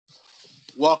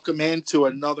Welcome into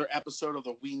another episode of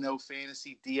the We Know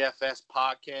Fantasy DFS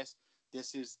podcast.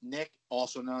 This is Nick,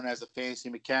 also known as the Fantasy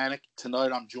Mechanic.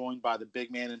 Tonight I'm joined by the big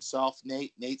man himself,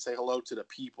 Nate. Nate, say hello to the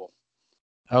people.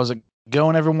 How's it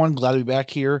going, everyone? Glad to be back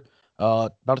here.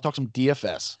 About to talk some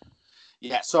DFS.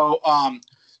 Yeah, so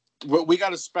we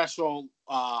got a special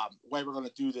way we're going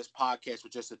to do this podcast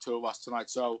with just the two of us tonight.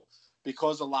 So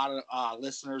because a lot of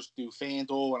listeners do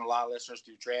FanDuel and a lot of listeners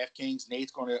do DraftKings,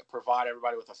 Nate's going to provide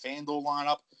everybody with a FanDuel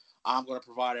lineup. I'm going to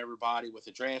provide everybody with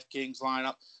a DraftKings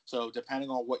lineup. So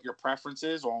depending on what your preference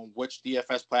is on which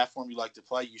DFS platform you like to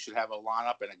play, you should have a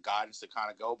lineup and a guidance to kind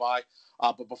of go by.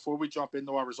 But before we jump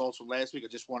into our results from last week, I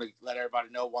just want to let everybody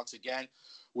know once again,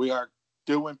 we are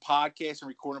doing podcasts and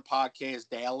recording podcasts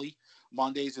daily.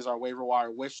 Mondays is our waiver wire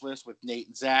wish list with Nate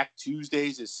and Zach.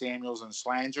 Tuesdays is Samuels and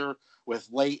Slanger with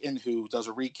Leighton, who does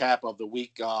a recap of the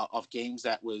week of games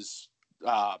that was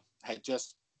had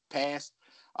just passed.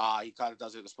 He kind of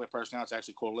does it in a split personality. It's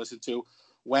actually cool to listen to.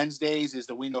 Wednesdays is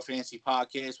the We Know Fantasy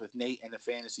podcast with Nate and the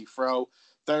Fantasy Fro.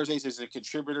 Thursdays is the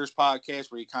Contributors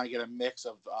podcast where you kind of get a mix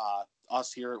of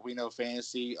us here at We Know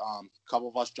Fantasy. A couple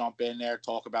of us jump in there,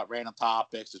 talk about random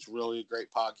topics. It's really a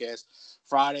great podcast.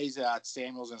 Fridays,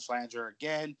 Samuels and Slanger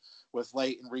again with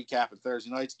Leighton recapping Thursday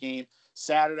night's game.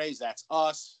 Saturdays, that's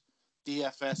us.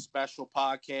 DFS special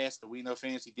podcast, the We Know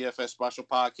Fantasy DFS special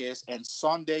podcast. And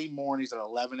Sunday mornings at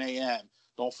 11 a.m.,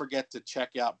 don't forget to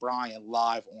check out Brian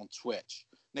live on Twitch.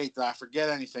 Nate, did I forget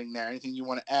anything there? Anything you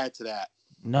want to add to that?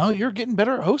 No, you're getting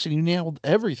better at hosting. You nailed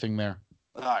everything there.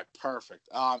 All right, perfect.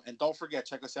 And don't forget,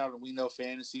 check us out at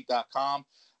WeKnowFantasy.com.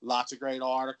 Lots of great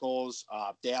articles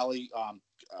daily.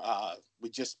 We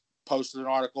just posted an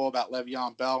article about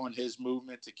Le'Veon Bell and his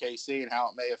movement to KC and how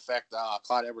it may affect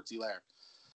Clyde Edwards-Helaire.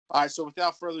 All right, so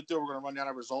without further ado, we're going to run down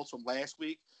our results from last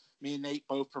week. Me and Nate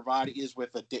both provided is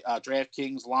with a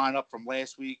DraftKings lineup from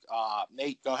last week.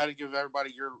 Nate, go ahead and give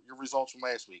everybody your results from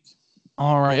last week.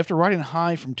 All right. After riding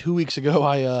high from 2 weeks ago,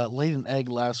 I laid an egg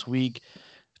last week.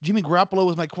 Jimmy Garoppolo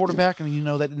was my quarterback, and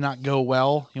that did not go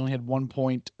well. He only had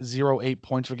 1.08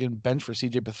 points for getting benched for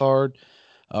C.J. Beathard.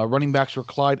 Running backs were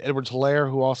Clyde Edwards-Helaire,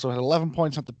 who also had 11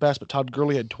 points, not the best, but Todd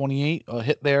Gurley had 28, a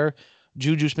hit there.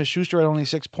 Juju Smith-Schuster had only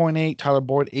 6.8, Tyler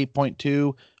Boyd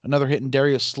 8.2, another hit in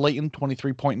Darius Slayton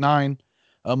 23.9.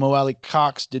 Mo Alley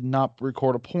Cox did not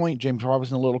record a point. James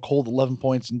Robinson a little cold, 11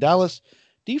 points in Dallas.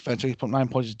 Defense 8.9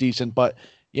 points is decent, but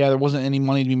yeah, there wasn't any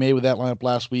money to be made with that lineup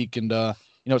last week, and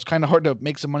it's kind of hard to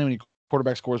make some money when your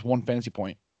quarterback scores 1 fantasy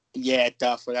point. Yeah,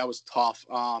 definitely. That was tough.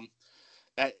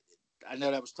 I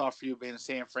know that was tough for you being a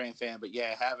San Fran fan, but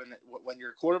yeah, when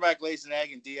your quarterback lays an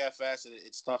egg in DFS,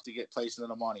 it's tough to get placed in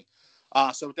the money.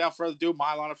 So without further ado,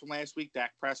 my lineup from last week,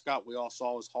 Dak Prescott, we all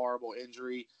saw his horrible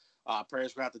injury.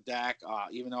 Prayers go out to Dak.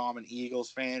 Even though I'm an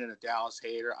Eagles fan and a Dallas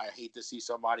hater, I hate to see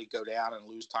somebody go down and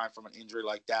lose time from an injury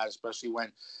like that, especially when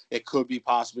it could be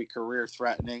possibly career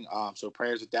threatening. So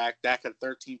prayers to Dak. Dak had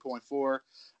 13.4.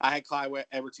 I had Clyde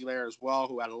Edwards-Helaire as well,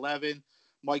 who had 11.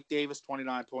 Mike Davis,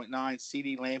 29.9.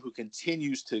 CeeDee Lamb, who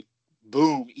continues to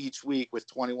boom each week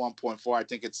with 21.4. I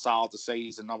think it's solid to say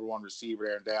he's the number one receiver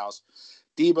there in Dallas.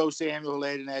 Deebo Samuel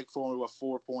laid an egg for me with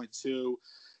 4.2.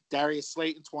 Darius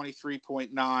Slayton,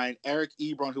 23.9. Eric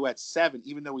Ebron, who had 7,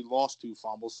 even though he lost 2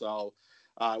 fumbles, so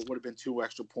it would have been 2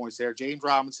 extra points there. James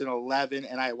Robinson, 11,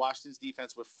 and I had Washington's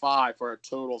defense with 5 for a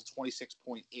total of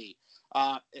 26.8.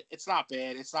 It's not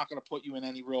bad. It's not going to put you in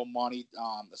any real money,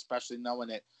 especially knowing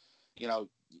that,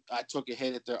 I took a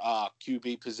hit at the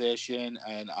QB position,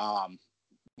 and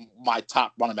my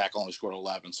top running back only scored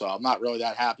 11, so I'm not really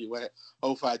that happy with it.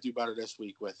 Hopefully I do better this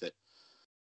week with it.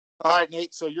 All right,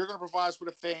 Nate, so you're going to provide us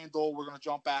with a FanDuel. We're going to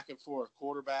jump back and forth.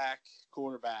 Quarterback,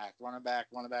 running back,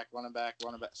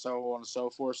 so on and so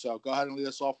forth. So go ahead and lead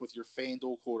us off with your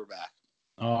FanDuel quarterback.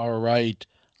 All right.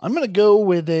 I'm going to go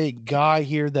with a guy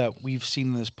here that we've seen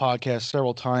in this podcast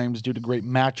several times due to great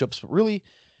matchups, but really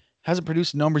hasn't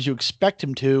produced the numbers you expect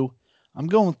him to. I'm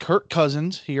going with Kirk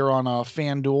Cousins here on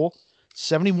FanDuel,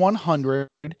 7,100,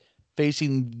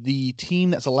 facing the team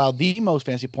that's allowed the most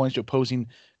fantasy points to opposing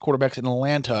quarterbacks in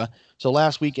Atlanta. So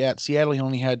last week at Seattle, he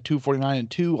only had 249 and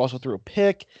 2, also threw a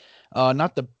pick.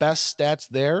 Not the best stats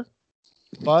there,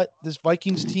 but this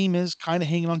Vikings team is kind of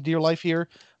hanging on dear life here.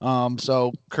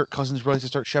 So Kirk Cousins really to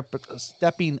start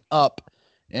stepping up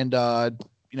and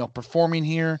performing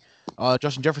here.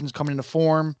 Justin Jefferson's coming into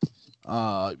form.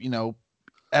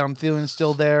 Adam Thielen's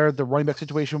still there. The running back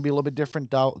situation will be a little bit different.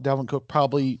 Dalvin Cook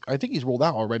probably, I think he's rolled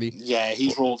out already. Yeah,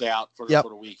 he's rolled out for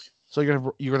the week. So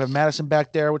you're gonna have Madison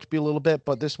back there, which would be a little bit,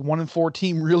 but this 1-4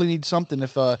 team really needs something.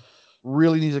 If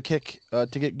really needs a kick to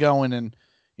get going, and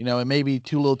it may be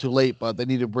too little, too late, but they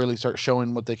need to really start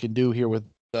showing what they can do here with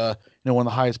one of the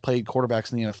highest paid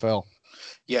quarterbacks in the NFL.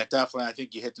 Yeah, definitely. I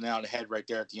think you hit the nail on the head right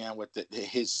there at the end with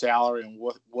his salary and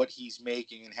what he's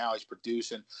making and how he's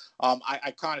producing.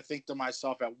 I kind of think to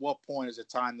myself, at what point is it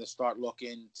time to start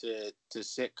looking to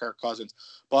sit Kirk Cousins?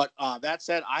 But that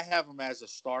said, I have him as a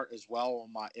start as well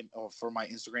for my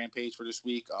Instagram page for this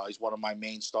week. He's one of my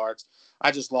main starts.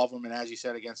 I just love him, and as you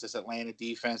said, against this Atlanta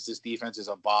defense, this defense is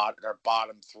their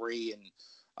bottom three in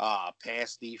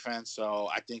pass defense. So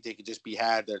I think they could just be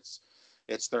had.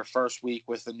 It's their first week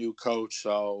with the new coach,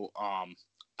 so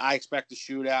I expect a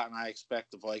shootout, and I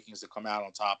expect the Vikings to come out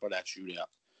on top of that shootout.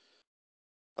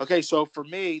 Okay, so for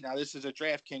me, now this is a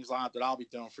DraftKings lineup that I'll be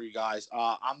doing for you guys.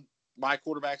 My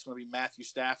quarterback's going to be Matthew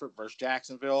Stafford versus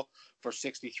Jacksonville for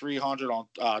 6,300 on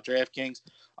DraftKings.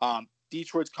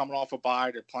 Detroit's coming off a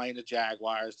bye. They're playing the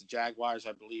Jaguars. The Jaguars,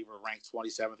 I believe, are ranked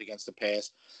 27th against the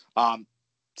pass.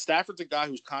 Stafford's a guy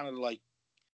who's kind of like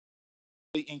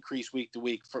increase week to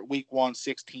week. For week 1,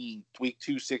 16, week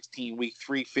 2, 16, week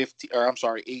 3, 15,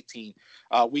 18,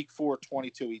 week 4,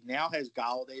 22. He now has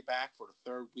Golladay back for the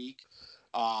third week.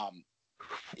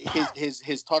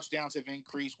 His touchdowns have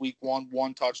increased. Week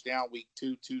 1 touchdown, week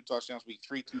 2 touchdowns, week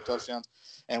 3 2 touchdowns,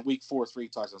 and week 4 3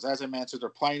 touchdowns. As I mentioned, they're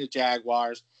playing the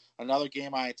Jaguars. Another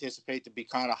game I anticipate to be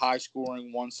kind of high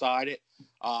scoring, one sided.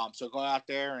 So go out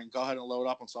there and go ahead and load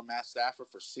up on some Matt Stafford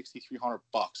for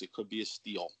 $6,300. It could be a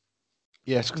steal.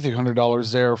 Yeah,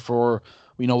 $6,300 there for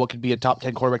what could be a top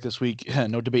 10 quarterback this week.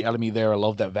 No debate out of me there. I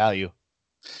love that value.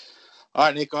 All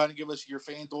right, Nick, go ahead and give us your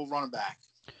FanDuel running back.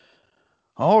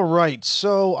 All right,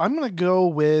 so I'm going to go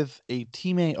with a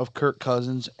teammate of Kirk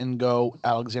Cousins and go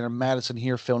Alexander Mattison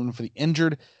here, filling in for the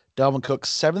injured Dalvin Cook,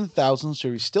 7,000,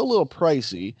 so he's still a little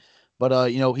pricey, but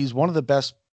he's one of the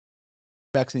best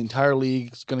backs in the entire league.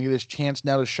 He's going to get his chance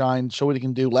now to shine, show what he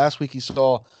can do. Last week he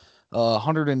saw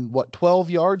 112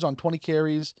 yards on 20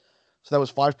 carries, so that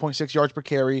was 5.6 yards per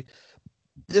carry.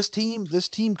 This team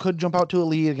could jump out to a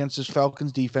lead against this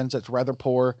Falcons defense that's rather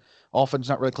poor. Offense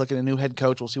not really clicking. A new head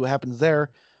coach. We'll see what happens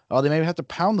there. They may have to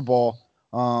pound the ball.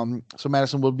 So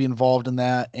Madison will be involved in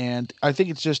that. And I think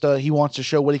it's just he wants to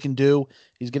show what he can do.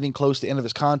 He's getting close to the end of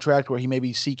his contract where he may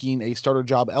be seeking a starter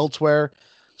job elsewhere.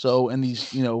 So in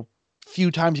these,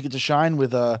 few times he gets to shine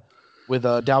with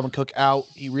Dalvin Cook out,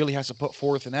 he really has to put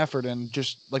forth an effort. And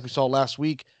just like we saw last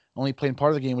week, only playing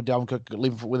part of the game with Dalvin Cook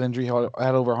leaving with injury,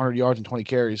 had over 100 yards and 20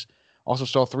 carries. Also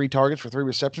saw 3 targets for 3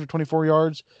 receptions for 24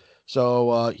 yards.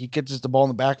 So he gets the ball in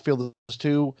the backfield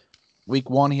too. Week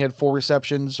 1, he had 4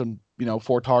 receptions and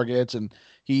 4 targets, and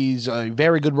he's a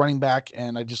very good running back.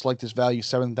 And I just like this value,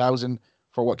 7,000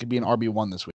 for what could be an RB1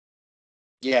 this week.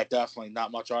 Yeah, definitely.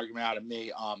 Not much argument out of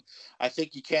me. I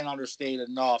think you can't understate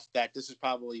enough that this is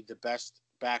probably the best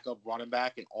backup running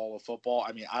back in all of football.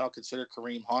 I mean, I don't consider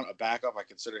Kareem Hunt a backup. I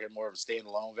consider him more of a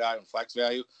standalone value and flex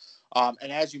value.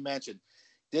 And as you mentioned,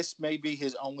 this may be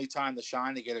his only time to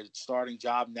shine to get a starting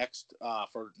job next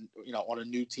for on a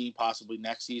new team possibly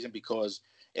next season, because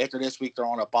after this week they're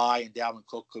on a bye and Dalvin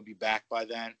Cook could be back by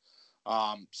then.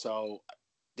 So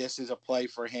this is a play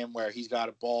for him where he's got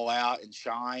to ball out and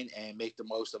shine and make the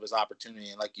most of his opportunity.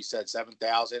 And like you said,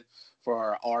 7,000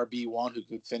 for RB1 who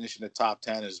could finish in the top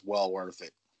 10 is well worth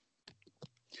it.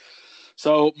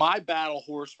 So my battle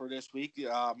horse for this week,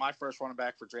 my first running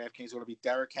back for DraftKings is going to be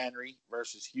Derrick Henry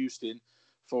versus Houston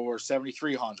for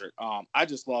 7,300. I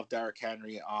just love Derrick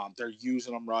Henry. They're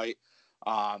using him right.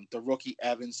 The rookie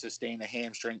Evans sustained a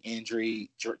hamstring injury.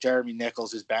 Jeremy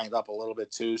Nichols is banged up a little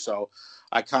bit too. So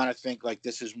I kind of think like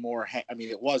this is more,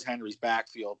 it was Henry's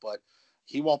backfield, but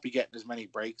he won't be getting as many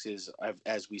breaks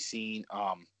as we've seen.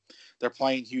 They're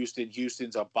playing Houston.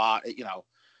 Houston's a bot,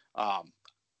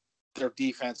 their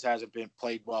defense hasn't been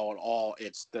played well at all.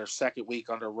 It's their second week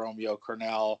under Romeo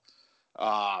Crennel.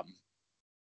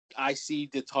 I see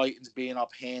the Titans being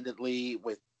up handedly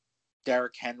with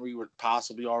Derrick Henry with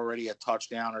possibly already a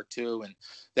touchdown or 2, and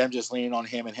them just leaning on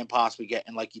him and him possibly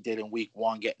getting, like he did in week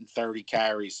 1, getting 30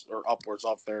 carries or upwards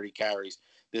of 30 carries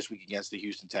this week against the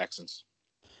Houston Texans.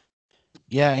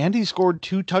 Yeah, and he scored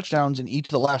 2 touchdowns in each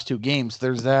of the last 2 games.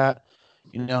 There's that.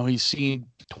 He's seen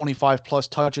 25 plus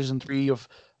touches in 3 of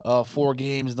 4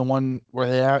 games. The one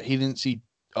where he didn't see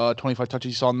 25 touches,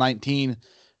 he saw 19.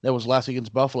 That was last week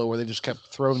against Buffalo, where they just kept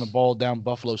throwing the ball down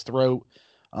Buffalo's throat.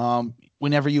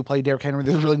 Whenever you play Derrick Henry,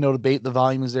 there's really no debate. The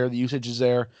volume is there, the usage is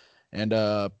there, and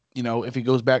if he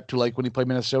goes back to like when he played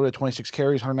Minnesota, 26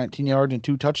 carries, 119 yards, and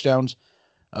 2 touchdowns,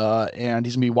 and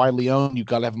he's gonna be widely owned, you've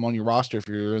got to have him on your roster if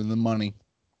you're in the money.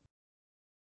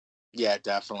 Yeah,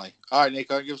 definitely. All right, Nick,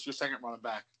 give us your second running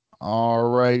back. All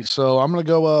right, so I'm going to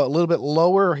go a little bit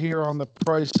lower here on the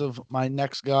price of my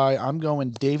next guy. I'm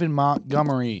going David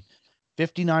Montgomery,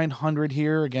 5,900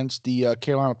 here against the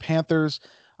Carolina Panthers.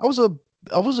 I was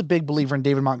a big believer in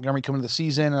David Montgomery coming to the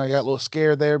season, and I got a little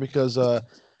scared there because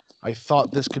I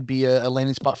thought this could be a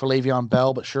landing spot for Le'Veon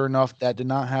Bell, but sure enough, that did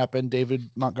not happen.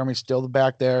 David Montgomery's still the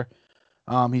back there.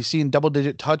 He's seen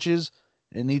double-digit touches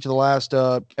in each of the last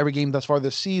every game thus far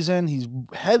this season. He's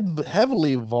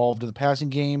heavily involved in the passing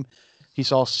game. He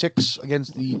saw 6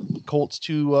 against the Colts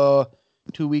 2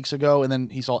 weeks ago, and then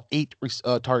he saw 8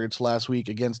 targets last week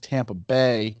against Tampa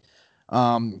Bay.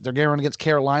 They're going against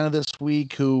Carolina this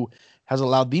week, who has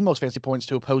allowed the most fantasy points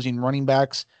to opposing running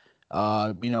backs.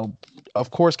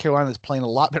 Of course, Carolina is playing a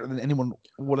lot better than anyone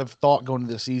would have thought going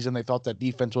into the season. They thought that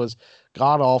defense was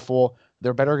god-awful.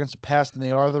 They're better against the pass than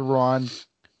they are the run.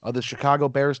 The Chicago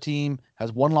Bears team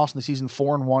has 1 loss in the season,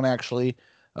 4-1 actually.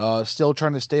 Still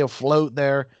trying to stay afloat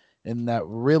there in that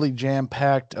really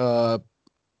jam-packed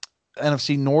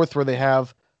NFC North where they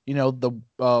have,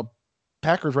 the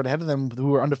Packers right ahead of them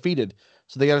who are undefeated.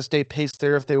 So they got to stay paced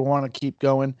there if they want to keep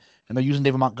going. And they're using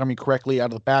David Montgomery correctly out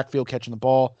of the backfield, catching the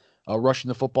ball, rushing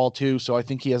the football too. So I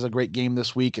think he has a great game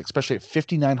this week, especially at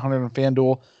 5,900 on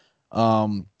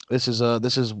FanDuel. This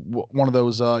is one of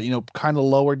those kind of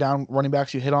lower down running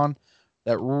backs you hit on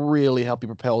that really help you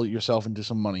propel yourself into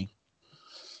some money.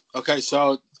 Okay,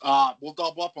 so we'll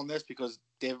double up on this because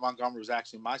David Montgomery was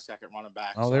actually my second running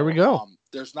back. Oh, so, there we go.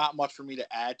 There's not much for me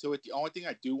to add to it. The only thing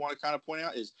I do want to kind of point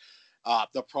out is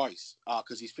the price,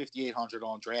 because he's 5,800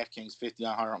 on DraftKings,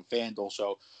 5,900 on FanDuel.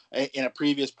 So in a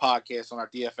previous podcast, on our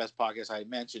DFS podcast, I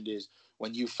mentioned is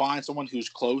when you find someone who's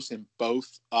close in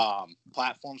both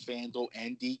platforms, FanDuel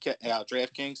and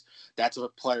DraftKings, that's a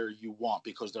player you want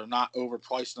because they're not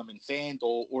overpricing them in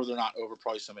FanDuel or they're not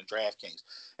overpricing them in DraftKings.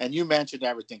 And you mentioned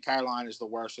everything. Carolina is the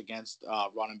worst against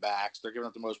running backs. They're giving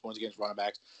up the most points against running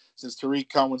backs. Since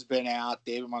Tariq Cohen's been out,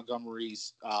 David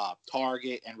Montgomery's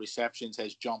target and receptions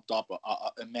has jumped up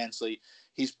immensely.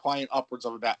 He's playing upwards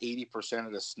of about 80%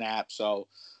 of the snaps. So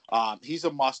he's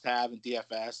a must-have in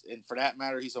DFS. And for that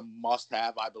matter, he's a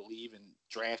must-have, I believe, in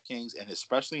DraftKings and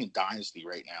especially in Dynasty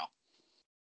right now.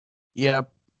 Yeah,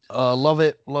 love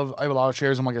it. I have a lot of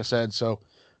shares, like I said, so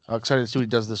excited to see what he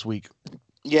does this week.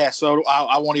 Yeah, so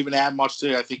I won't even add much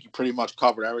to it. I think you pretty much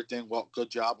covered everything. Well, good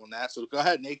job on that. So go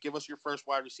ahead, Nate. Give us your first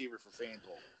wide receiver for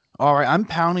FanDuel. All right, I'm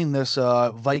pounding this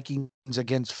Vikings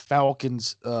against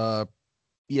Falcons.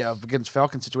 Against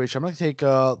Falcons situation. I'm going to take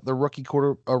the rookie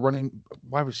running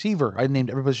wide receiver. I named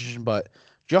every position, but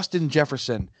Justin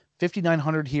Jefferson,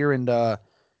 5,900 here and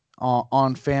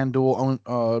on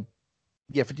FanDuel.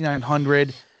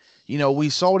 5,900. We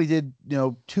saw what he did,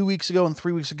 2 weeks ago and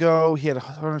 3 weeks ago. He had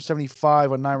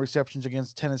 175 on 9 receptions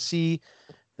against Tennessee.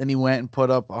 Then he went and put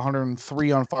up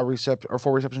 103 on 4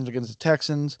 receptions against the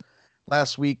Texans.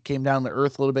 Last week came down to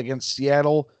earth a little bit against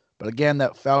Seattle. But again,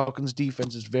 that Falcons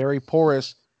defense is very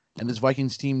porous, and this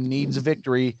Vikings team needs a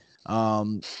victory.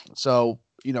 So,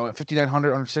 at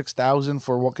 5,900 under 6,000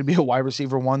 for what could be a wide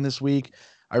receiver 1 this week,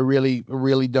 I really,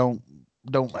 really don't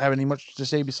have any much to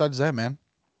say besides that, man.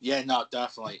 Yeah, no,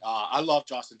 definitely. I love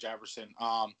Justin Jefferson.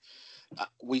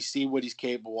 We see what he's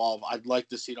capable of. I'd like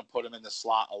to see them put him in the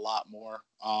slot a lot more.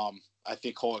 I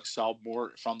think he'll excel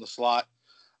more from the slot.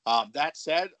 That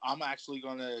said, I'm actually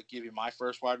going to give you my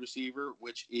first wide receiver,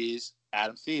 which is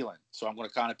Adam Thielen. So I'm going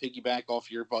to kind of piggyback off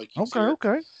your Vikings.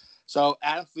 Okay. So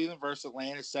Adam Thielen versus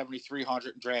Atlanta,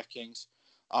 7,300 in DraftKings.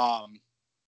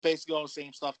 Basically all the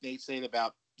same stuff Nate said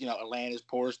about Atlanta's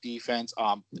porous defense.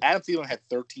 Adam Thielen had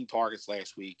 13 targets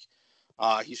last week.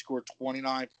 He scored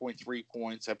 29.3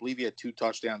 points. I believe he had 2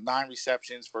 touchdowns, 9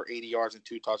 receptions for 80 yards and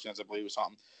 2 touchdowns, I believe was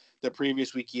something. The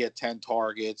previous week he had 10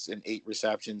 targets and 8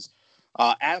 receptions.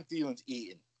 Adam Thielen's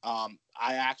eating. I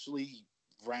actually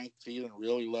ranked Thielen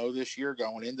really low this year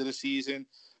going into the season.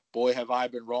 Boy, have I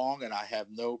been wrong, and I have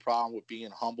no problem with being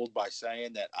humbled by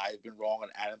saying that I've been wrong on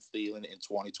Adam Thielen in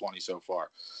 2020 so far.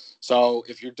 So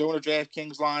if you're doing a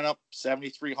DraftKings lineup,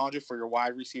 7,300 for your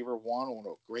wide receiver 1 on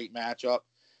a great matchup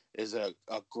is a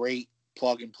great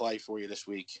plug and play for you this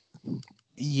week.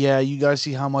 Yeah, you guys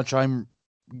see how much I'm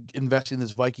investing in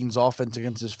this Vikings offense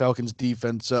against this Falcons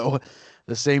defense. So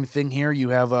the same thing here. You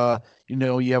have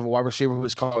you have a wide receiver who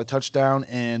has caught a touchdown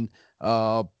and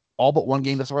all but 1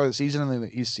 game thus far of the season,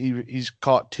 and he's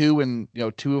caught 2 in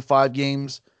 2 of 5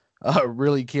 games.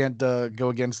 Really can't go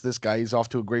against this guy. He's off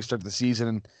to a great start to the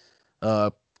season,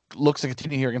 and looks to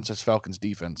continue here against this Falcons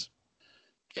defense.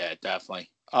 Yeah, definitely.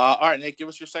 All right, Nick, give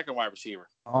us your second wide receiver.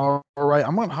 All right,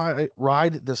 I'm going to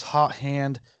ride this hot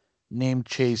hand named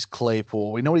Chase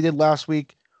Claypool. We know what he did last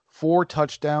week, 4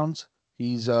 touchdowns.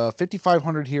 He's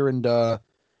 5,500 here in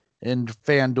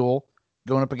FanDuel.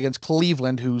 going up against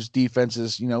Cleveland, whose defense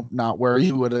is, not where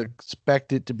you would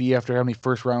expect it to be after how many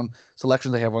first round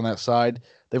selections they have on that side.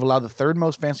 They've allowed the third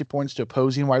most fantasy points to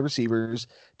opposing wide receivers.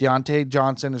 Deontay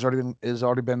Johnson has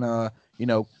already been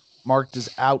marked as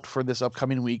out for this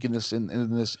upcoming week in this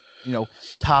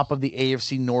top of the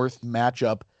AFC North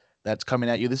matchup that's coming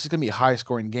at you. This is going to be a high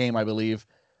scoring game, I believe.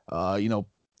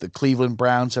 The Cleveland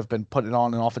Browns have been putting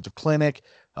on an offensive clinic.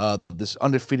 This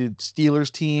undefeated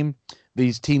Steelers team.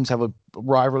 These teams have a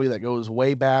rivalry that goes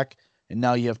way back, and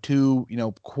now you have two,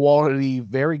 quality,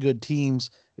 very good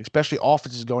teams, especially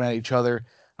offenses going at each other.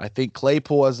 I think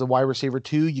Claypool as the wide receiver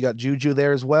too. You got Juju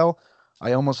there as well.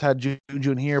 I almost had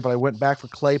Juju in here, but I went back for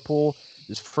Claypool.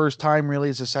 His first time really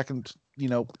as a second,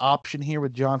 option here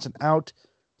with Johnson out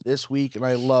this week, and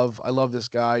I love this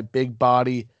guy. Big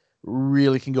body,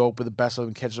 really can go up with the best of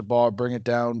him, catch the ball, bring it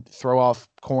down, throw off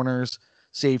corners,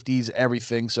 safeties,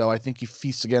 everything. So I think he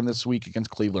feasts again this week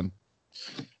against Cleveland.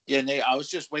 Yeah, Nate, I was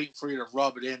just waiting for you to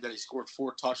rub it in that he scored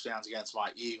 4 touchdowns against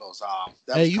my Eagles.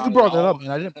 Hey, you brought that up, man.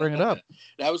 I didn't bring it up.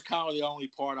 That was kind of the only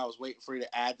part I was waiting for you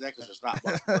to add to that because there's not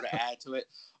much more to add to it.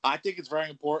 I think it's very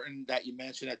important that you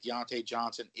mentioned that Deontay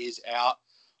Johnson is out.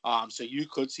 So you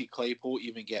could see Claypool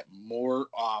even get more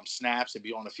snaps and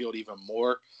be on the field even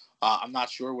more. I'm not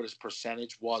sure what his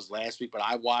percentage was last week, but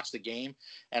I watched the game,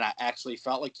 and I actually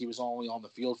felt like he was only on the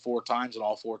field 4 times, and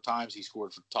all 4 times he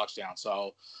scored for touchdown.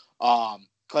 So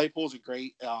Claypool's a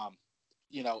great,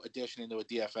 addition into a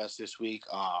DFS this week.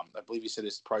 I believe he said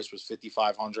his price was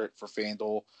 $5,500 for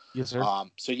FanDuel. Yes, sir.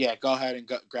 So, yeah, go ahead and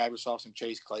grab yourself some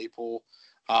Chase Claypool.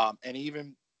 And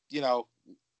even,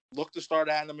 look to start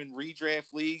adding them in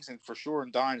redraft leagues and for sure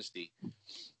in Dynasty.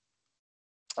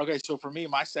 Okay, so for me,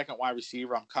 my second wide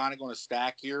receiver, I'm kind of going to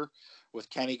stack here with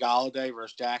Kenny Golladay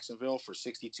versus Jacksonville for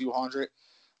 6,200.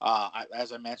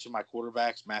 As I mentioned, my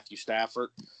quarterback's Matthew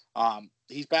Stafford.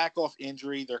 He's back off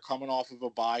injury. They're coming off of a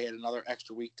bye, had another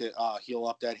extra week to heal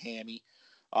up that hammy.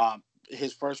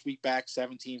 His first week back,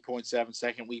 17.7.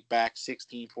 Second week back,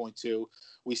 16.2.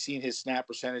 We've seen his snap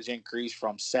percentage increase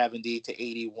from 70 to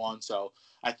 81. So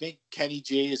I think Kenny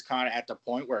G is kind of at the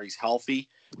point where he's healthy.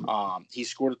 He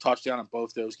scored a touchdown in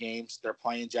both those games. They're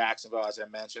playing Jacksonville, as I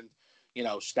mentioned.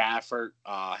 Stafford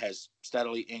has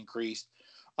steadily increased.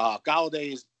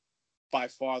 Golladay is by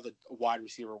far the wide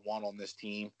receiver 1 on this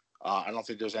team. I don't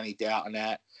think there's any doubt in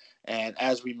that. And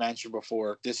as we mentioned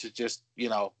before, this is just,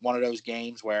 one of those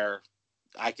games where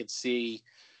I could see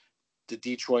the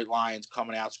Detroit Lions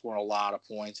coming out scoring a lot of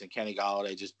points and Kenny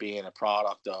Golladay just being a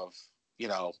product of,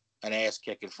 an ass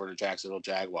kicking for the Jacksonville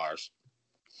Jaguars.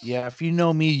 Yeah, if you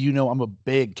know me, I'm a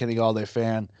big Kenny Golladay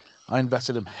fan. I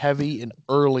invested him heavy and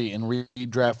early in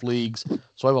redraft leagues,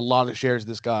 so I have a lot of shares of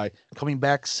this guy. Coming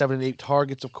back, 7 and 8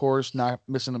 targets, of course, not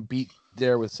missing a beat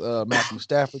there with Matthew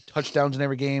Stafford. Touchdowns in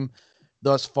every game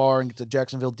thus far, and it's a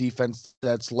Jacksonville defense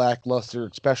that's lackluster,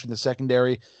 especially in the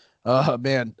secondary.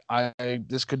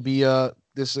 This could be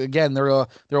this again. They're a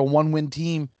 1-win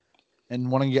team and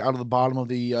want to get out of the bottom of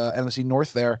the NFC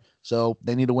North there, so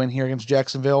they need to win here against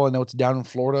Jacksonville. I know it's down in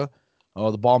Florida.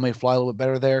 The ball may fly a little bit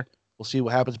better there. We'll see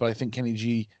what happens, but I think Kenny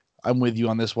G, I'm with you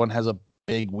on this one, has a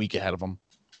big week ahead of him.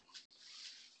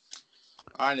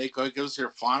 All right, Nick, give us your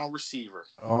final receiver.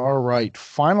 All right,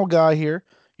 final guy here.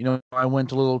 I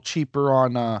went a little cheaper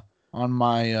on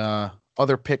my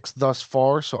other picks thus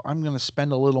far, so I'm going to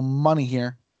spend a little money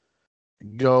here.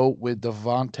 Go with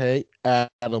Davante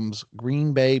Adams,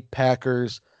 Green Bay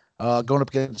Packers, going up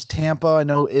against Tampa. I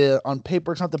know on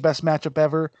paper it's not the best matchup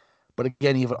ever, but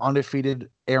again, you have an undefeated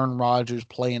Aaron Rodgers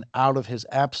playing out of his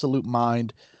absolute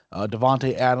mind.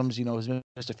 Davante Adams, has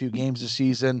missed a few games this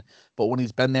season, but when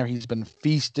he's been there, he's been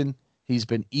feasting, he's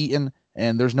been eating,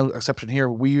 and there's no exception here.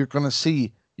 We're going to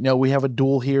see, we have a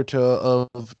duel here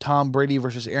of Tom Brady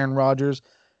versus Aaron Rodgers.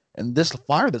 And this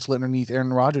fire that's lit underneath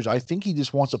Aaron Rodgers, I think he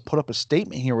just wants to put up a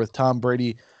statement here with Tom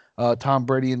Brady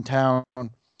in town,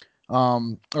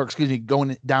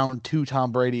 going down to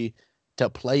Tom Brady to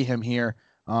play him here.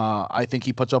 I think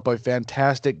he puts up a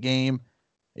fantastic game.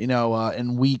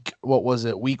 In week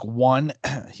 1,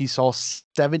 he saw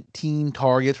 17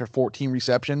 targets for 14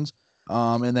 receptions.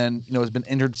 And then, has been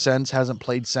injured since, hasn't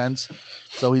played since.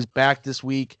 So he's back this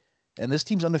week. And this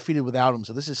team's undefeated without him.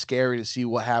 So this is scary to see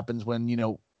what happens when,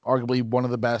 arguably one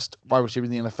of the best wide receivers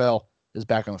in the NFL is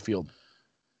back on the field.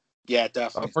 Yeah,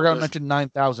 definitely. I forgot to mention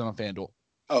 9,000 on FanDuel.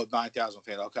 Oh, 9,000 on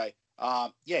FanDuel. Okay.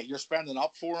 Yeah, you're spending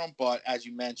up for him, but as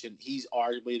you mentioned, he's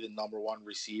arguably the number 1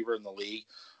 receiver in the league.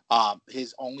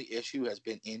 His only issue has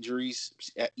been injuries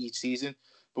each season,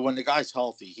 but when the guy's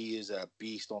healthy, he is a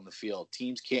beast on the field.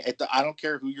 Teams can't. I don't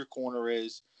care who your corner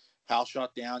is. how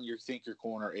shut down you think your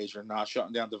corner is. You're not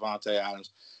shutting down Davante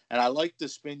Adams. And I like the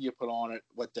spin you put on it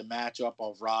with the matchup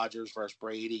of Rodgers versus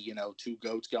Brady, two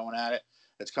GOATs going at it.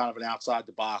 It's kind of an outside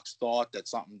the box thought.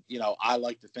 That's something, I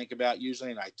like to think about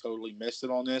usually, and I totally missed it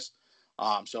on this.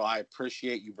 So I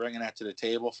appreciate you bringing that to the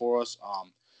table for us.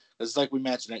 It's like we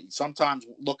mentioned, sometimes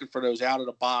looking for those out of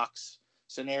the box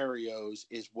scenarios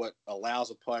is what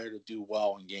allows a player to do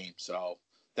well in games. So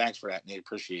thanks for that, Nate.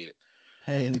 Appreciate it.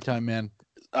 Hey, anytime, man.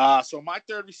 So my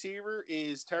third receiver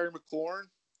is Terry McLaurin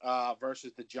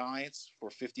versus the Giants for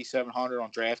 5,700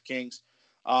 on DraftKings.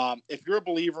 If you're a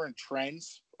believer in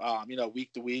trends,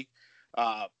 week to week,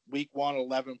 week 1,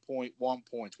 11.1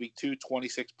 points. Week 2,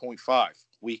 26.5.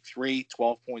 Week 3,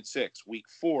 12.6. Week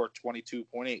 4,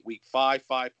 22.8. Week 5,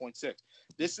 5.6.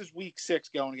 This is week 6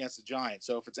 going against the Giants.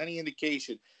 So if it's any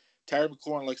indication, Terry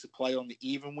McLaurin likes to play on the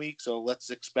even week. So let's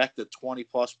expect a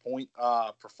 20-plus point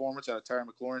performance out of Terry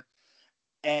McLaurin.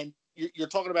 And you're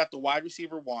talking about the wide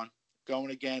receiver one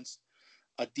going against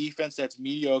a defense that's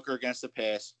mediocre against the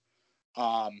pass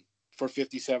for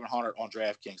 5,700 on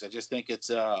DraftKings. I just think it's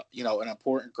an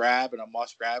important grab and a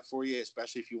must grab for you,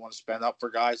 especially if you want to spend up for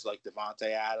guys like Davante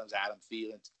Adams, Adam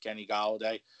Thielen, Kenny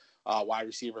Golladay, wide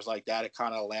receivers like that. It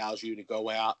kind of allows you to go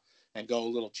out and go a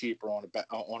little cheaper on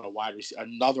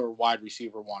another wide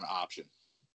receiver one option.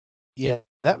 Yeah,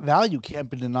 that value can't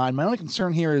be denied. My only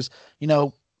concern here is,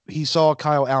 he saw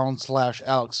Kyle Allen /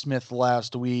 Alex Smith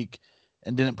last week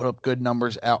and didn't put up good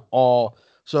numbers at all.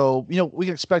 So, we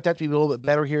can expect that to be a little bit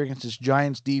better here against this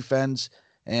Giants defense.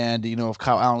 And, if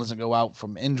Kyle Allen doesn't go out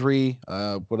from injury,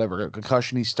 whatever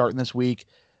concussion he's starting this week.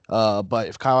 But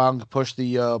if Kyle Allen can push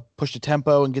the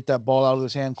tempo and get that ball out of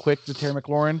his hand quick to Terry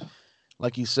McLaurin,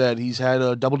 like you said, he's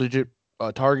had double-digit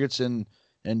targets and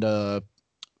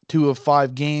 2 of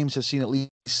 5 games, has seen at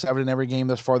least 7 in every game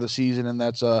thus far this season, and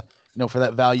that's for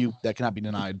that value that cannot be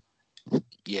denied.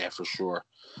 Yeah, for sure.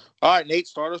 All right, Nate,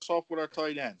 start us off with our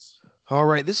tight ends. All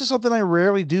right, this is something I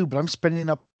rarely do, but I'm spending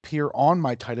up here on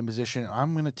my tight end position.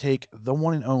 I'm going to take the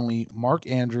one and only Mark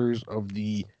Andrews of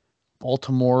the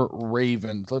Baltimore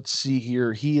Ravens. Let's see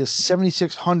here. He is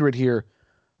 7,600 here,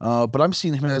 but I'm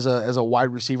seeing him as a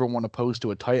wide receiver one opposed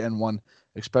to a tight end one,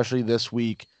 especially this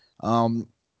week. I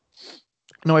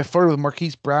flirted with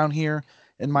Marquise Brown here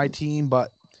in my team,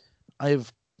 but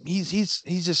he's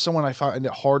just someone I find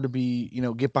it hard to be,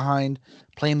 get behind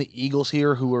playing the Eagles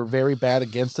here, who are very bad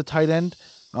against the tight end.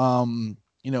 And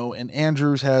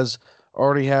Andrews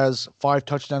already has 5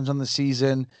 touchdowns on the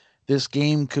season. This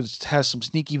game has some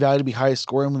sneaky value to be highest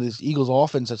scoring with this Eagles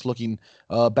offense that's looking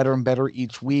better and better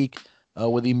each week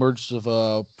with the emergence of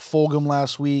Fulgham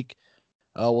last week.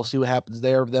 We'll see what happens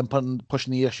there, them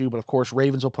pushing the issue. But, of course,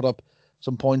 Ravens will put up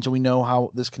some points, and we know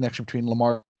how this connection between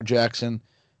Lamar Jackson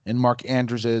and Mark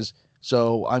Andrews is.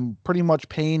 So I'm pretty much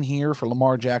paying here for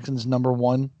Lamar Jackson's number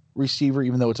 1 receiver,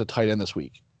 even though it's a tight end this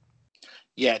week.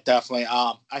 Yeah, definitely.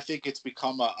 I think it's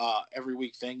become a every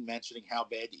week thing mentioning how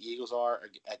bad the Eagles are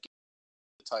at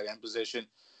the tight end position.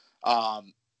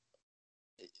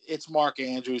 It's Mark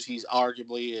Andrews. He's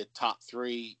arguably a top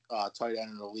 3 tight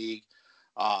end in the league.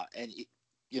 And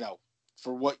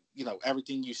for what,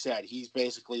 everything you said, he's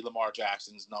basically Lamar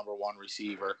Jackson's number 1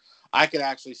 receiver. I could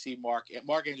actually see Mark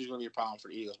Andrews going to be a problem for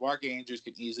the Eagles. Mark Andrews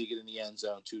could easily get in the end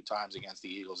zone 2 times against the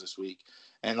Eagles this week.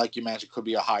 And like you mentioned, could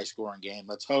be a high scoring game.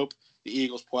 Let's hope the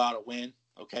Eagles pull out a win.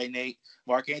 Okay, Nate?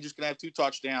 Mark Andrews can have 2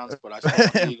 touchdowns, but I still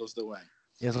want the Eagles to win.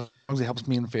 Yeah, as long as it helps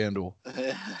me in FanDuel.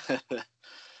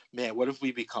 Man, what have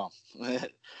we become?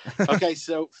 Okay,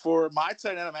 so for my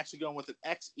tight end, I'm actually going with an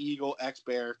ex-Eagle,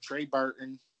 ex-Bear, Trey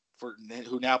Burton,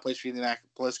 who now plays for the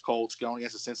Indianapolis Colts, going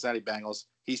against the Cincinnati Bengals.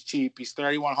 He's cheap. He's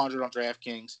 3,100 on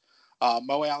DraftKings.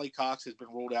 Mo Alley-Cox has been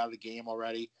ruled out of the game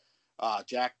already.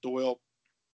 Jack Doyle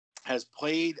has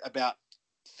played about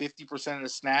 50% of the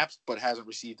snaps, but hasn't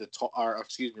received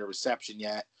a reception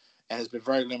yet, and has been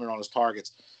very limited on his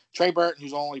targets. Trey Burton,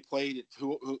 who's only played,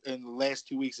 who in the last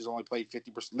 2 weeks has only played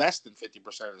less than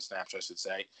 50% of the snaps, I should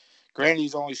say. Granted,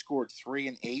 he's only scored 3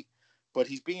 and 8, but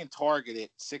he's being targeted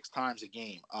 6 times a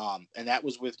game. And that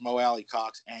was with Mo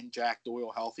Alley-Cox and Jack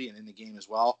Doyle healthy and in the game as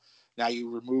well. Now you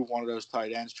remove one of those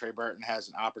tight ends, Trey Burton has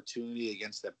an opportunity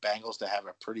against the Bengals to have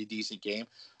a pretty decent game.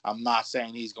 I'm not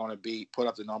saying he's going to put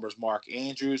up the numbers Mark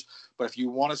Andrews, but if you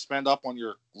want to spend up on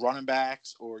your running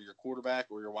backs or your quarterback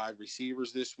or your wide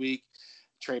receivers this week,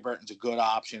 Trey Burton's a good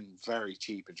option, very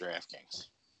cheap at DraftKings.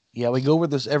 Yeah, we go over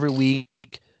this every week.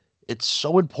 It's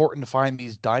so important to find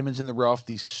these diamonds in the rough,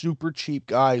 these super cheap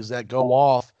guys that go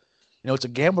off. It's a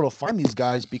gamble to find these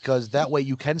guys because that way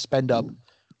you can spend up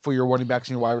for your running backs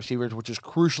and your wide receivers, which is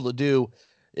crucial to do.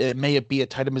 It may be a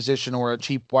tight end position or a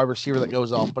cheap wide receiver that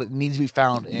goes off, but it needs to be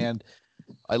found. And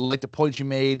I like the points you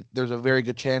made. There's a very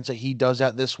good chance that he does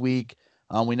that this week.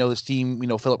 We know this team,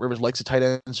 Philip Rivers likes a tight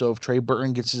end. So if Trey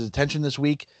Burton gets his attention this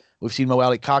week, we've seen Mo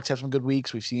Alley Cox have some good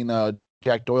weeks. We've seen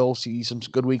Jack Doyle see some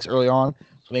good weeks early on.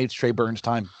 So maybe it's Trey Burton's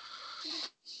time.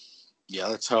 Yeah,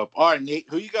 let's hope. All right, Nate,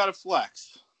 who you got to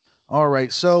flex? All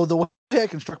right. So the way I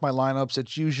construct my lineups,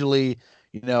 it's usually,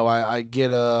 I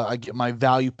get my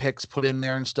value picks put in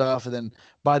there and stuff, and then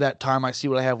by that time I see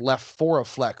what I have left for a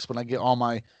flex when I get all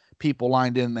my people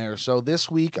lined in there. So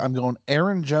this week I'm going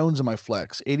Aaron Jones in my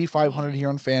flex, 8,500 here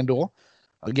on FanDuel.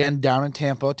 Again, down in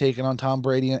Tampa, taking on Tom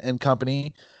Brady and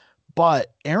company.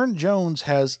 But Aaron Jones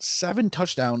has 7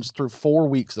 touchdowns through 4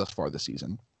 weeks thus far this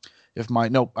season.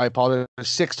 I apologize,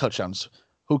 6 touchdowns.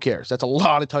 Who cares? That's a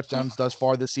lot of touchdowns thus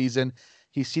far this season.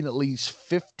 He's seen at least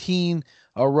 15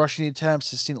 rushing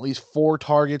attempts. He's seen at least 4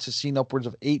 targets. He's seen upwards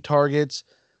of 8 targets,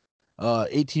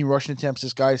 18 rushing attempts.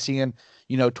 This guy's seeing,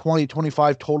 20,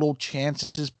 25 total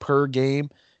chances per game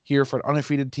here for an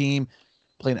undefeated team,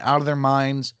 playing out of their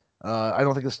minds. I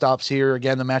don't think it stops here.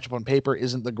 Again, the matchup on paper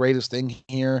isn't the greatest thing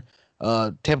here.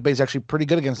 Tampa Bay is actually pretty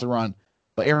good against the run,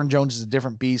 but Aaron Jones is a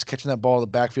different beast, catching that ball in the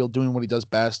backfield, doing what he does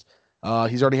best.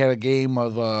 He's already had a game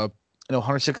of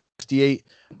 168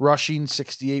 rushing,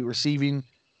 68 receiving,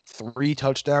 3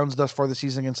 touchdowns thus far this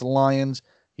season against the Lions.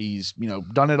 He's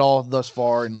done it all thus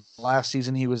far. And last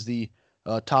season he was the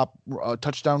top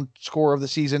touchdown scorer of the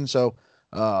season. So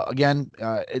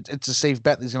it's a safe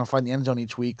bet that he's going to find the end zone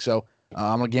each week. So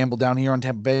I'm going to gamble down here on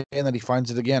Tampa Bay and that he finds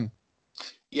it again.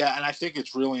 Yeah, and I think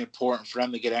it's really important for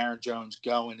them to get Aaron Jones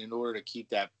going in order to keep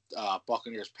that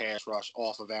Buccaneers pass rush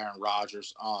off of Aaron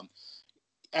Rodgers.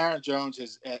 Aaron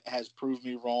Jones has proved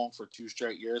me wrong for 2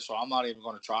 straight years, so I'm not even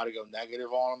going to try to go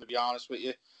negative on him, to be honest with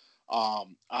you.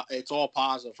 It's all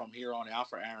positive from here on out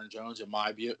for Aaron Jones in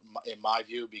my view,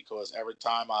 because every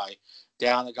time I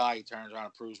down the guy, he turns around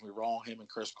and proves me wrong, him and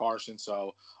Chris Carson.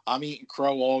 So I'm eating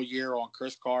crow all year on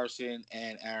Chris Carson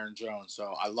and Aaron Jones.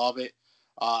 So I love it.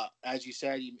 As you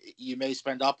said, you may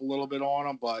spend up a little bit on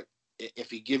him, but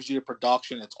if he gives you the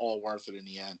production, it's all worth it in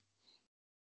the end.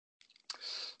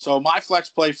 So my flex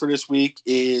play for this week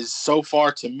is, so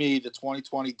far to me, the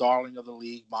 2020 darling of the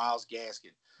league, Myles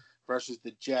Gaskin, versus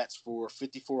the Jets for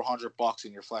 $5,400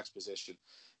 in your flex position.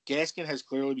 Gaskin has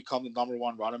clearly become the number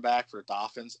 1 running back for the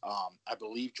Dolphins. I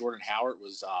believe Jordan Howard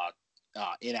was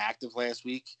inactive last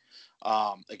week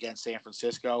against San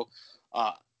Francisco.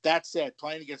 That said,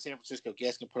 playing against San Francisco,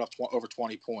 Gaskin put up over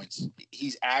 20 points.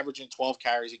 He's averaging 12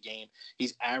 carries a game.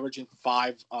 He's averaging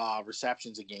 5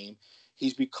 receptions a game.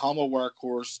 He's become a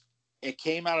workhorse. It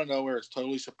came out of nowhere. It's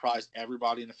totally surprised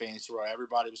everybody in the fantasy world.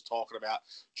 Everybody was talking about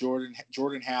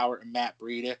Jordan Howard and Matt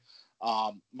Breida.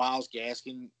 Myles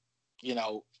Gaskin,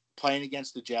 playing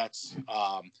against the Jets.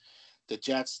 The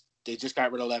Jets, they just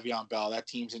got rid of Le'Veon Bell. That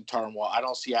team's in turmoil. I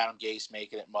don't see Adam Gase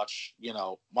making it much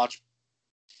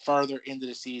further into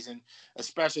the season,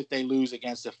 especially if they lose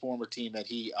against a former team that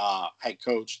he had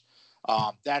coached.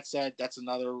 That said, that's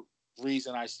another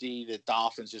reason I see the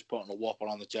Dolphins just putting a whooping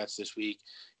on the Jets this week.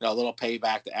 A little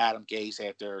payback to Adam Gase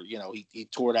after, he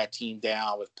tore that team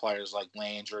down with players like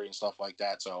Landry and stuff like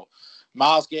that. So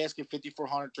Myles Gaskin,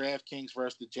 5,400 DraftKings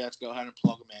versus the Jets. Go ahead and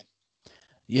plug him in.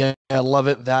 Yeah, I love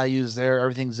it. Values there.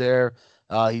 Everything's there.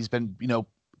 He's been,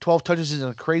 12 touches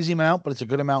isn't a crazy amount, but it's a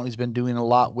good amount. He's been doing a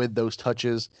lot with those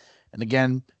touches. And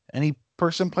again, any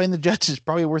person playing the Jets is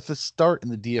probably worth a start in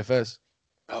the DFS.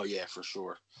 Oh, yeah, for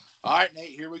sure. All right, Nate,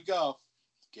 here we go.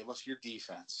 Give us your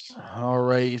defense. All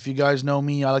right. If you guys know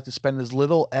me, I like to spend as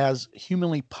little as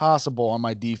humanly possible on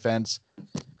my defense.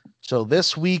 So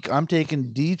this week, I'm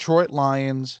taking Detroit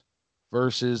Lions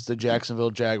versus the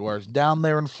Jacksonville Jaguars down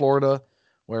there in Florida,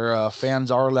 where fans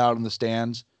are allowed in the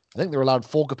stands. I think they're allowed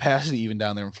full capacity even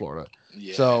down there in Florida.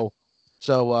 Yeah. So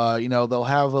they'll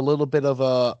have a little bit of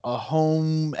a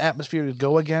home atmosphere to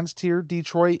go against here,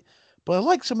 Detroit. But I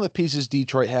like some of the pieces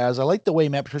Detroit has. I like the way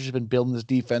Matt Patricia's been building this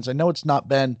defense. I know it's not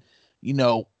been,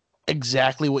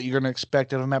 exactly what you're going to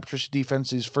expect out of Matt Patricia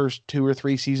defense these first 2 or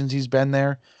 3 seasons he's been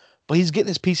there. But he's getting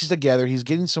his pieces together. He's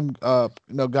getting some,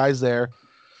 guys there.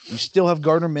 You still have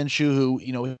Gardner Minshew,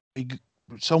 who,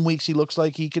 some weeks he looks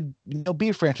like he could, be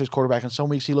a franchise quarterback, and some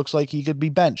weeks he looks like he could be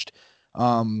benched.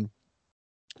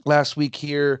 Last week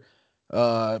here,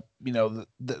 the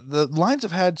Lions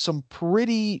have had some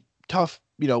pretty tough,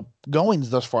 goings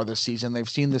thus far this season. They've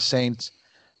seen the Saints,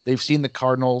 they've seen the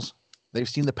Cardinals, they've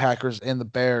seen the Packers and the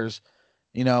Bears,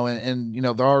 and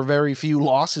there are very few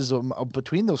losses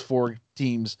between those 4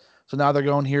 teams. So now they're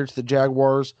going here to the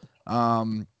Jaguars,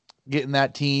 getting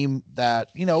that team that,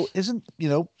 isn't,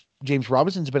 James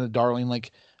Robinson's been a darling,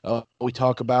 like we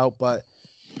talk about, but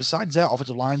besides that,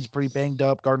 offensive line's pretty banged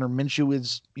up. Gardner Minshew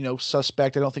is,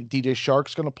 suspect. I don't think DJ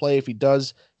Shark's going to play. If he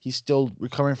does, he's still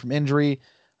recovering from injury.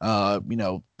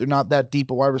 They're not that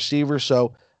deep a wide receiver,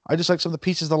 so I just like some of the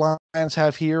pieces the Lions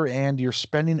have here, and you're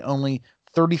spending only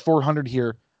 $3,400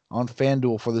 here on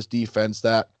FanDuel for this defense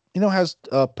that has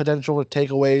potential for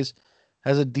takeaways,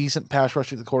 has a decent pass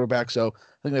rush at the quarterback. So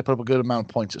I think they put up a good amount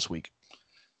of points this week.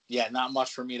 Yeah, not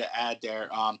much for me to add there.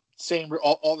 All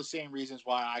the same reasons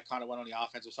why I kind of went on the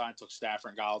offensive side and took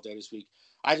Stafford and Golladay this week.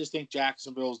 I just think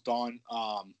Jacksonville's done.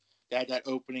 They had that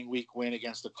opening week win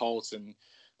against the Colts, and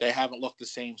they haven't looked the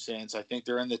same since. I think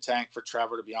they're in the tank for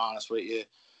Trevor, to be honest with you.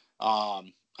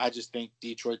 I just think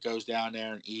Detroit goes down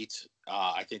there and eats.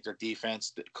 I think their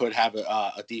defense could have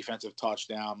a defensive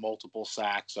touchdown, multiple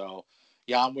sacks. So,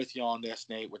 yeah, I'm with you on this,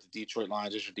 Nate, with the Detroit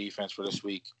Lions as your defense for this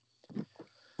week.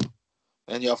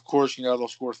 And, yeah, of course, they'll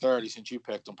score 30 since you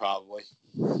picked them probably.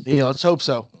 Yeah, let's hope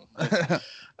so. All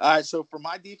right, so for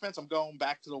my defense, I'm going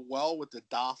back to the well with the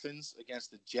Dolphins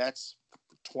against the Jets,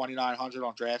 2,900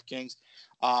 on DraftKings.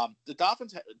 The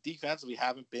Dolphins defensively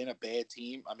haven't been a bad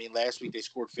team. I mean, last week they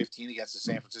scored 15 against the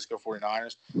San Francisco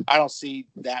 49ers. I don't see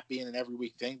that being an every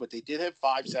week thing, but they did have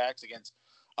 5 sacks against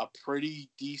a pretty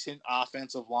decent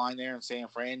offensive line there in San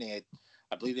Fran.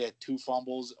 I believe they had 2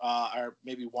 fumbles, or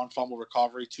maybe 1 fumble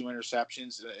recovery, 2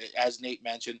 interceptions. As Nate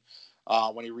mentioned,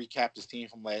 when he recapped his team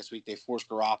from last week, they forced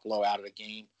Garoppolo out of the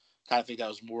game. Kind of think that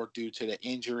was more due to the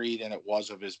injury than it was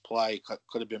of his play.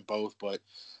 Could have been both, but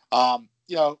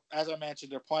as I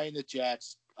mentioned, they're playing the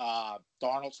Jets.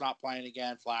 Darnold's not playing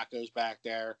again. Flacco's back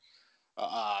there.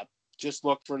 Just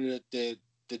look for the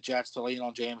Jets to lean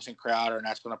on Jamison Crowder, and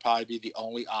that's going to probably be the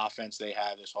only offense they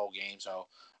have this whole game. So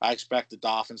I expect the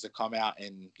Dolphins to come out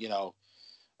and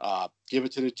give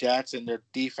it to the Jets, and their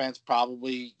defense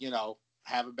probably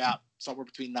have about somewhere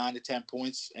between 9 to 10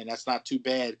 points, and that's not too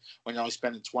bad when you're only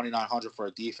spending $2,900 for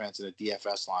a defense in a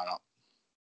DFS lineup.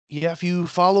 Yeah, if you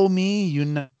follow me,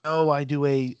 I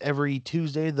do every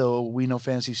Tuesday, the We Know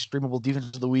Fantasy streamable defense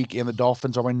of the week, and the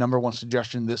Dolphins are my number one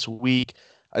suggestion this week.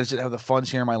 I just didn't have the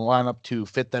funds here in my lineup to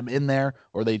fit them in there,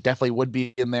 or they definitely would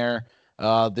be in there.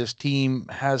 This team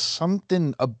has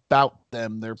something about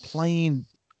them. They're playing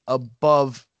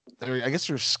above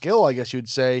their skill, I guess you'd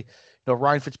say.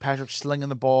 Ryan Fitzpatrick slinging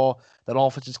the ball, that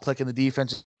offense is clicking, the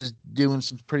defense is doing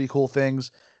some pretty cool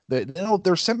things. Their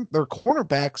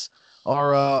cornerbacks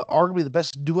are arguably the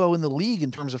best duo in the league in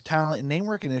terms of talent and name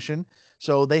recognition.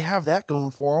 So they have that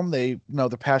going for them.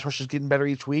 The pass rush is getting better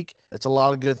each week. It's a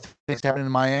lot of good things happening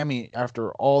in Miami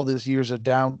after all these years of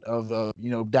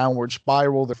downward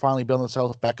spiral. They're finally building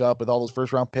themselves back up with all those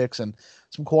first round picks and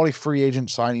some quality free agent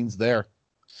signings there.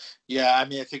 Yeah, I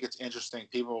mean, I think it's interesting.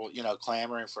 People,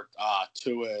 clamoring for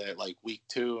Tua like week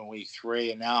 2 and week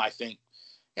 3, and now I think,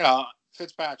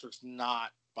 Fitzpatrick's not.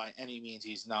 By any means,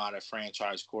 he's not a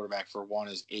franchise quarterback. For one,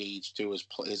 his age, 2,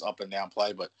 his up and down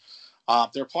play. But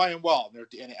they're playing well.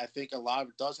 And I think a lot of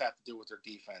it does have to do with their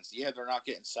defense. Yeah, they're not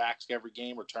getting sacks every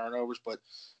game or turnovers, but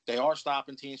they are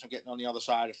stopping teams from getting on the other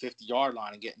side of the 50-yard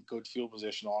line and getting good field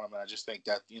position on them. And I just think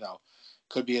that,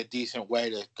 could be a decent way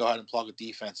to go ahead and plug a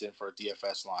defense in for a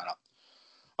DFS lineup.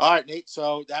 All right, Nate.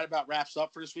 So that about wraps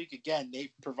up for this week. Again,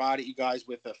 Nate provided you guys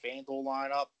with a FanDuel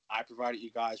lineup. I provided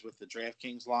you guys with the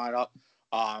DraftKings lineup.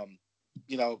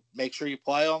 Make sure you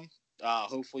play them.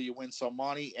 Hopefully you win some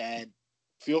money, and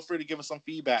feel free to give us some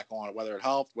feedback on it, whether it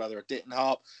helped, whether it didn't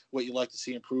help, what you'd like to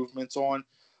see improvements on.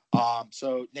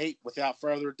 So Nate, without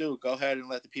further ado, go ahead and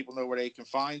let the people know where they can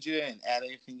find you and add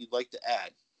anything you'd like to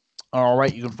add. All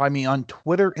right. You can find me on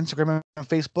Twitter, Instagram, and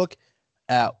Facebook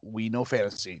at We Know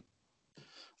Fantasy.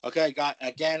 Okay,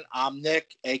 I'm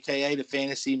Nick, a.k.a. the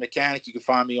Fantasy Mechanic. You can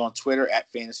find me on Twitter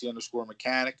at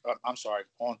Fantasy_Mechanic.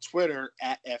 On Twitter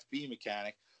at FB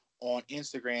Mechanic. On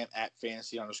Instagram at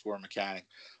Fantasy_Mechanic.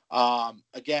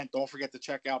 Again, don't forget to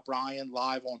check out Brian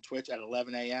live on Twitch at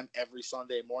 11 a.m. every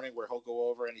Sunday morning, where he'll go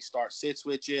over any start sits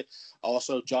with you.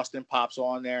 Also, Justin pops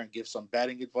on there and gives some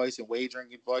betting advice and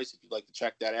wagering advice. If you'd like to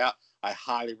check that out, I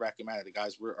highly recommend it. The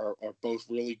guys are both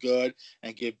really good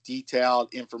and give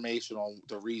detailed information on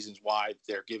the reasons why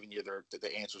they're giving you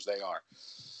the answers they are.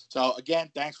 So, again,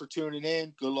 thanks for tuning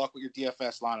in. Good luck with your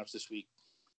DFS lineups this week.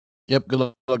 Yep, good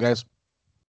luck, guys.